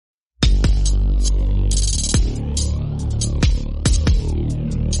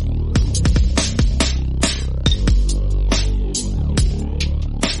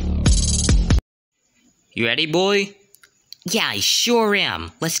You ready, boy? Yeah, I sure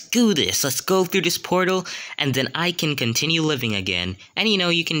am. Let's do this. Let's go through this portal, and then I can continue living again. And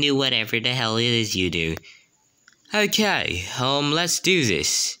you can do whatever the hell it is you do. Okay, let's do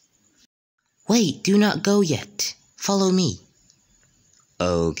this. Wait, do not go yet. Follow me.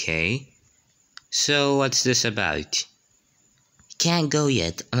 Okay. So, what's this about? Can't go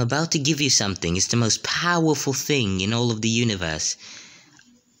yet. I'm about to give you something. It's the most powerful thing in all of the universe.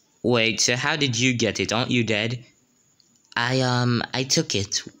 Wait, so how did you get it? Aren't you dead? I took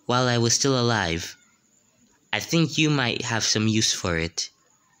it while I was still alive. I think you might have some use for it.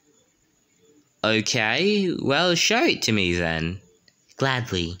 Okay, well, show it to me then.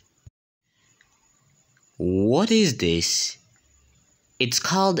 Gladly. What is this? It's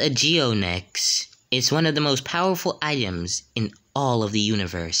called a Geonex. It's one of the most powerful items in all of the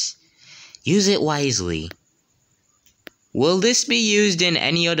universe. Use it wisely. Will this be used in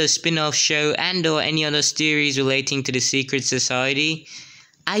any other spin-off show and or any other series relating to the secret society?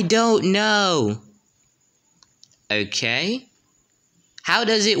 I don't know. Okay. How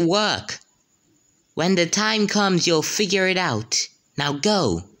does it work? When the time comes, you'll figure it out. Now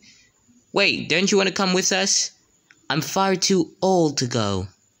go. Wait, don't you want to come with us? I'm far too old to go.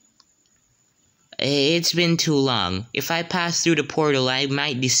 It's been too long. If I pass through the portal, I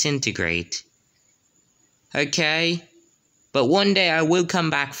might disintegrate. Okay. But one day I will come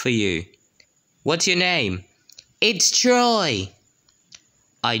back for you. What's your name? It's Troy.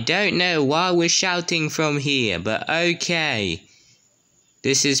 I don't know why we're shouting from here, but okay.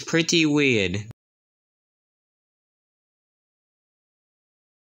 This is pretty weird.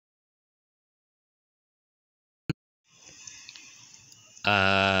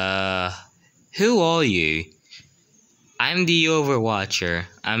 Who are you? I'm the Overwatcher.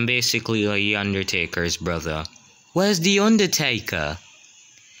 I'm basically the Undertaker's brother. Where's the Undertaker?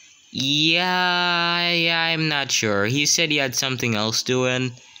 Yeah, I'm not sure. He said he had something else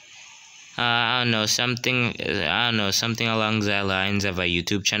doing. I don't know, something along the lines of a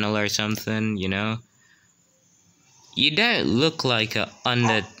YouTube channel or something, You don't look like an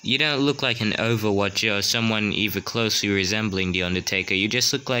Overwatcher or someone even closely resembling the Undertaker. You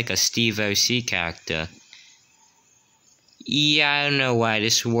just look like a Steve OC character. Yeah, I don't know why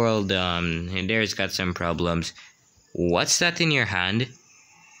this world there's got some problems. What's that in your hand?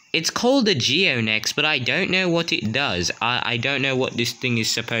 It's called a Geonex, but I don't know what it does. I don't know what this thing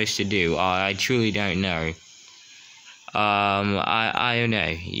is supposed to do. I truly don't know. I don't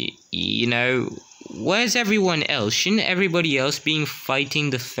know. Where's everyone else? Shouldn't everybody else be fighting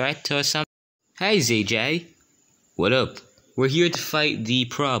the threat or something? Hey, ZJ. What up? We're here to fight the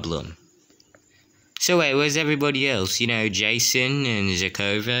problem. So wait, where's everybody else? Jason and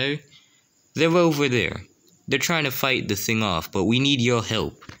Jacovo? They're over there. They're trying to fight the thing off, but we need your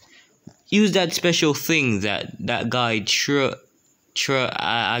help. Use that special thing that guy I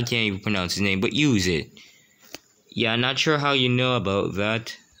can't even pronounce his name, but use it. Yeah, I'm not sure how you know about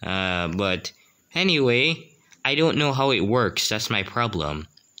that. But anyway, I don't know how it works. That's my problem.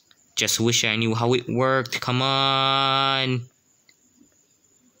 Just wish I knew how it worked. Come on.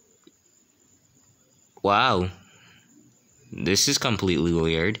 Wow. This is completely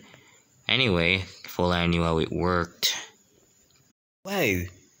weird. Anyway, if only I knew how it worked. Whoa,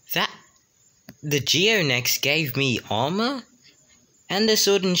 the Geonex gave me armor? And a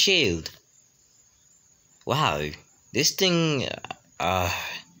sword and shield. Wow, this thing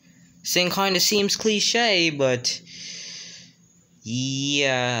kinda seems cliche, but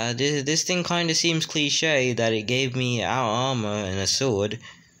yeah, this thing kinda seems cliche that it gave me our armor and a sword.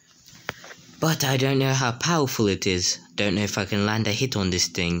 But I don't know how powerful it is. Don't know if I can land a hit on this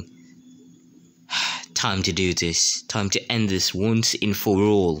thing. Time to do this. Time to end this once and for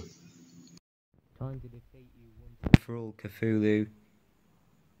all. Time to defeat you once and for all, Cthulu.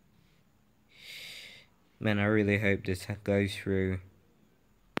 Man, I really hope this goes through.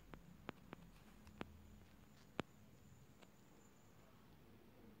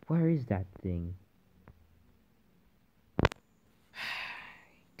 Where is that thing?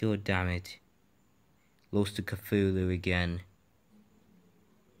 God damn it. Lost to Cthulhu again.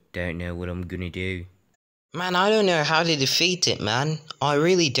 Don't know what I'm gonna do. Man, I don't know how to defeat it, man. I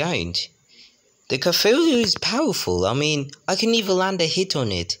really don't. The Cthulhu is powerful. I mean, I can even land a hit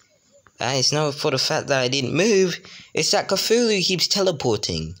on it. It's not for the fact that I didn't move. It's that Cthulhu keeps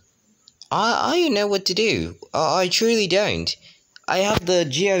teleporting. I don't know what to do. I truly don't. I have the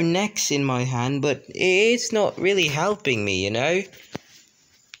Geonex in my hand, but it's not really helping me, Yeah,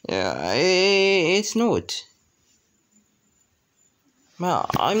 it's not. Man,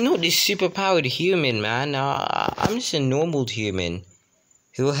 I'm not this superpowered human, man. I'm just a normal human.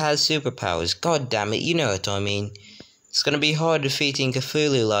 Who has superpowers? God damn it, you know what I mean. It's gonna be hard defeating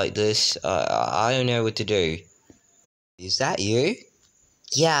Cthulhu like this. I don't know what to do. Is that you?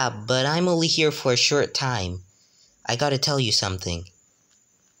 Yeah, but I'm only here for a short time. I gotta tell you something.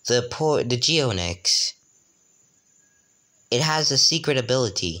 The Geonix. It has a secret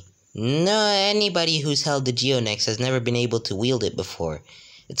ability. No, anybody who's held the Geonix has never been able to wield it before.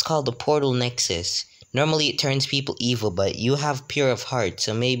 It's called the Portal Nexus. Normally it turns people evil, but you have pure of heart,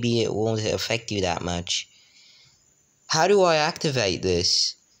 so maybe it won't affect you that much. How do I activate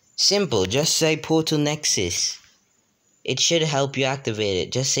this? Simple, just say Portal Nexus. It should help you activate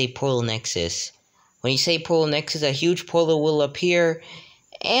it. Just say Portal Nexus. When you say Portal Nexus, a huge portal will appear,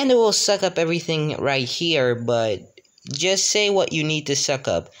 and it will suck up everything right here, but just say what you need to suck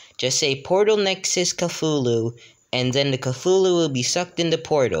up. Just say Portal Nexus Cthulu, and then the Cthulhu will be sucked in the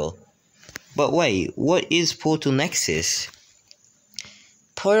portal. But wait, what is Portal Nexus?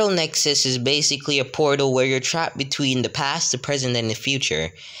 Portal Nexus is basically a portal where you're trapped between the past, the present, and the future.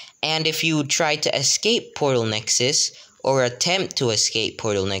 And if you try to escape Portal Nexus, or attempt to escape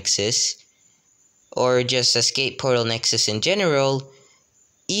Portal Nexus, or just escape Portal Nexus in general,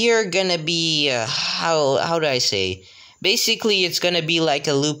 you're gonna be, how do I say? Basically, it's gonna be like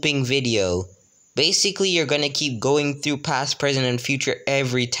a looping video. Basically, you're gonna keep going through past, present, and future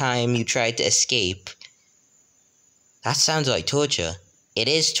every time you try to escape. That sounds like torture. It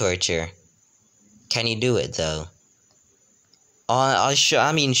is torture. Can you do it, though? Sure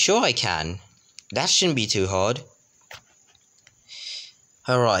I can. That shouldn't be too hard.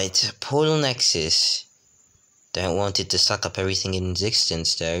 Alright, Portal Nexus. Don't want it to suck up everything in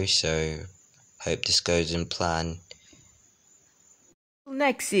existence, though, so hope this goes in plan.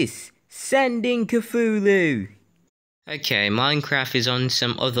 Nexus, sending Cthulhu! Okay, Minecraft is on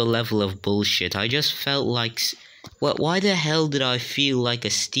some other level of bullshit. I just felt like... why the hell did I feel like a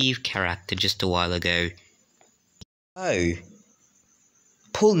Steve character just a while ago? Oh.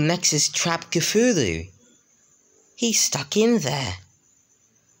 Portal Nexus trapped Cthulhu. He's stuck in there.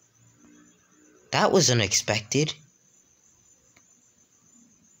 That was unexpected.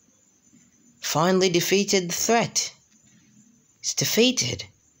 Finally defeated the threat. It's defeated.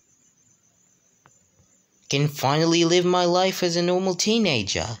 Can finally live my life as a normal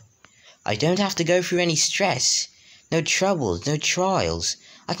teenager. I don't have to go through any stress. No troubles, no trials.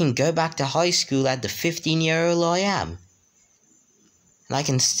 I can go back to high school at the 15-year-old I am. And I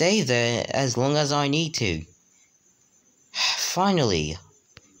can stay there as long as I need to. Finally.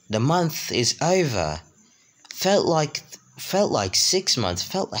 The month is over. Felt like 6 months,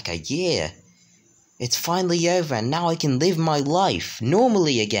 felt like a year. It's finally over and now I can live my life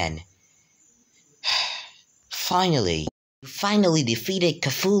normally again. Finally. You finally defeated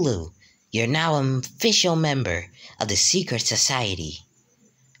Cthulhu. You're now an official member of the secret society.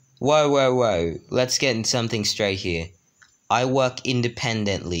 Whoa. Let's get something straight here. I work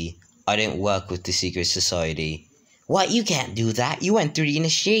independently. I don't work with the secret society. What? You can't do that. You went through the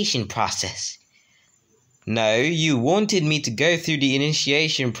initiation process. No, you wanted me to go through the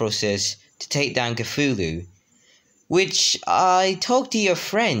initiation process to take down Cthulhu. Which I talked to your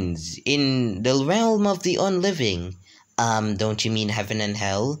friends in the realm of the unliving. Don't you mean heaven and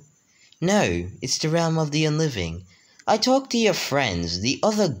hell? No, it's the realm of the unliving. I talked to your friends, the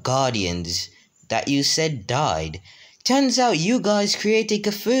other guardians that you said died. Turns out you guys created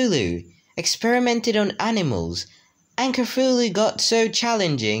Cthulhu, experimented on animals, and Cthulhu got so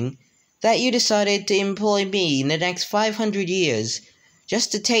challenging that you decided to employ me in the next 500 years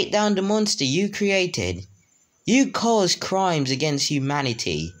just to take down the monster you created. You caused crimes against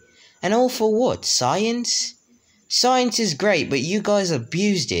humanity. And all for what? Science? Science is great, but you guys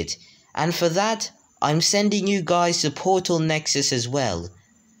abused it. And for that, I'm sending you guys to Portal Nexus as well.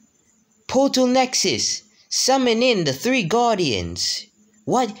 Portal Nexus! Summon in the 3 Guardians!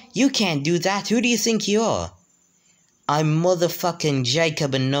 What? You can't do that. Who do you think you are? I'm motherfucking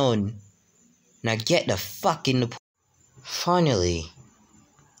Jacob Unknown. Now get the fuck in the... Finally,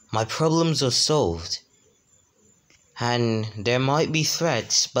 my problems are solved. And there might be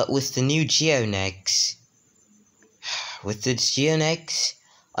threats, but with the new Geonex... With the Geonex,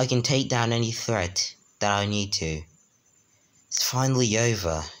 I can take down any threat that I need to. It's finally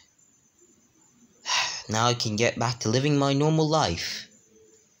over. Now I can get back to living my normal life.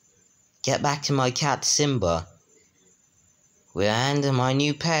 Get back to my cat Simba. And my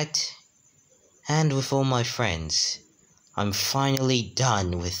new pet. And with all my friends. I'm finally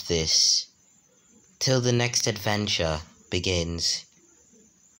done with this. Till the next adventure begins.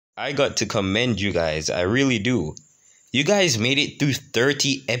 I got to commend you guys, I really do. You guys made it through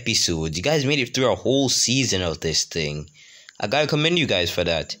 30 episodes. You guys made it through a whole season of this thing. I gotta commend you guys for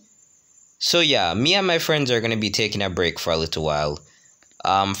that. So yeah, me and my friends are gonna be taking a break for a little while.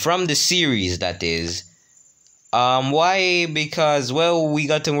 From the series, that is. Why? Because, well, we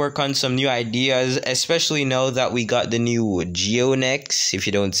got to work on some new ideas, especially now that we got the new Geonex, if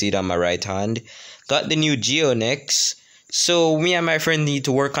you don't see it on my right hand. Got the new Geonex. So me and my friend need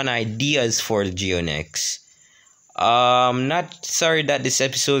to work on ideas for the Geonex. Not sorry that this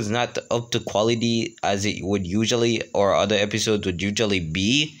episode is not up to quality as it would usually, or other episodes would usually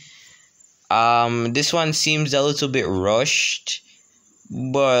be. This one seems a little bit rushed.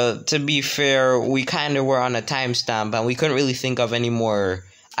 But to be fair, we kind of were on a timestamp and we couldn't really think of any more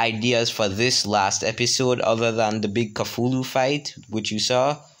ideas for this last episode other than the big Cthulu fight, which you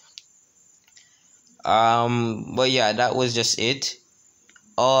saw. But yeah, that was just it.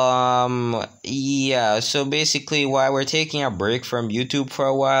 Yeah, so basically why we're taking a break from YouTube for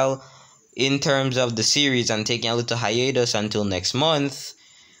a while in terms of the series and taking a little hiatus until next month.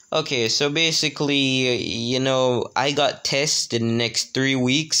 Okay, so basically, I got tests in the next 3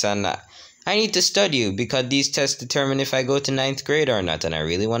 weeks and I need to study because these tests determine if I go to ninth grade or not, and I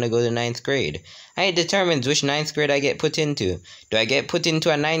really want to go to ninth grade. And it determines which ninth grade I get put into. Do I get put into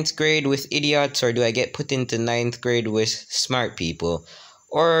a ninth grade with idiots, or do I get put into ninth grade with smart people?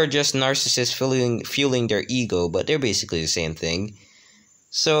 Or just narcissists fueling their ego, but they're basically the same thing.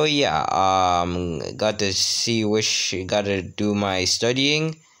 So yeah, got to do my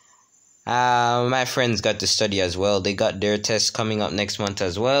studying. My friends got to study as well. They got their tests coming up next month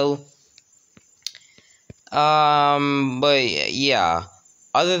as well. But yeah,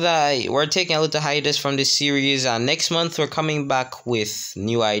 other than that, we're taking a little hiatus from this series, and next month we're coming back with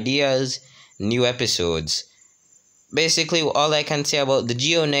new ideas, new episodes. Basically, all I can say about the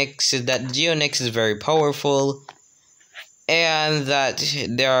Geonex is that the Geonex is very powerful, and that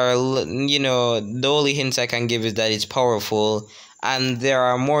there are, the only hints I can give is that it's powerful, and there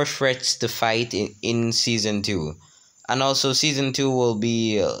are more threats to fight in Season 2. And also, Season 2 will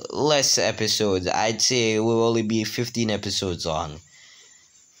be less episodes. I'd say it will only be 15 episodes long.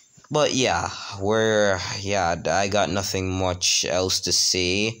 But yeah, I got nothing much else to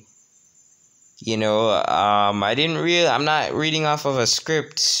say. I'm not reading off of a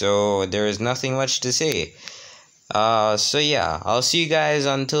script, so there is nothing much to say. So yeah, I'll see you guys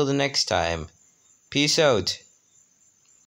until the next time. Peace out.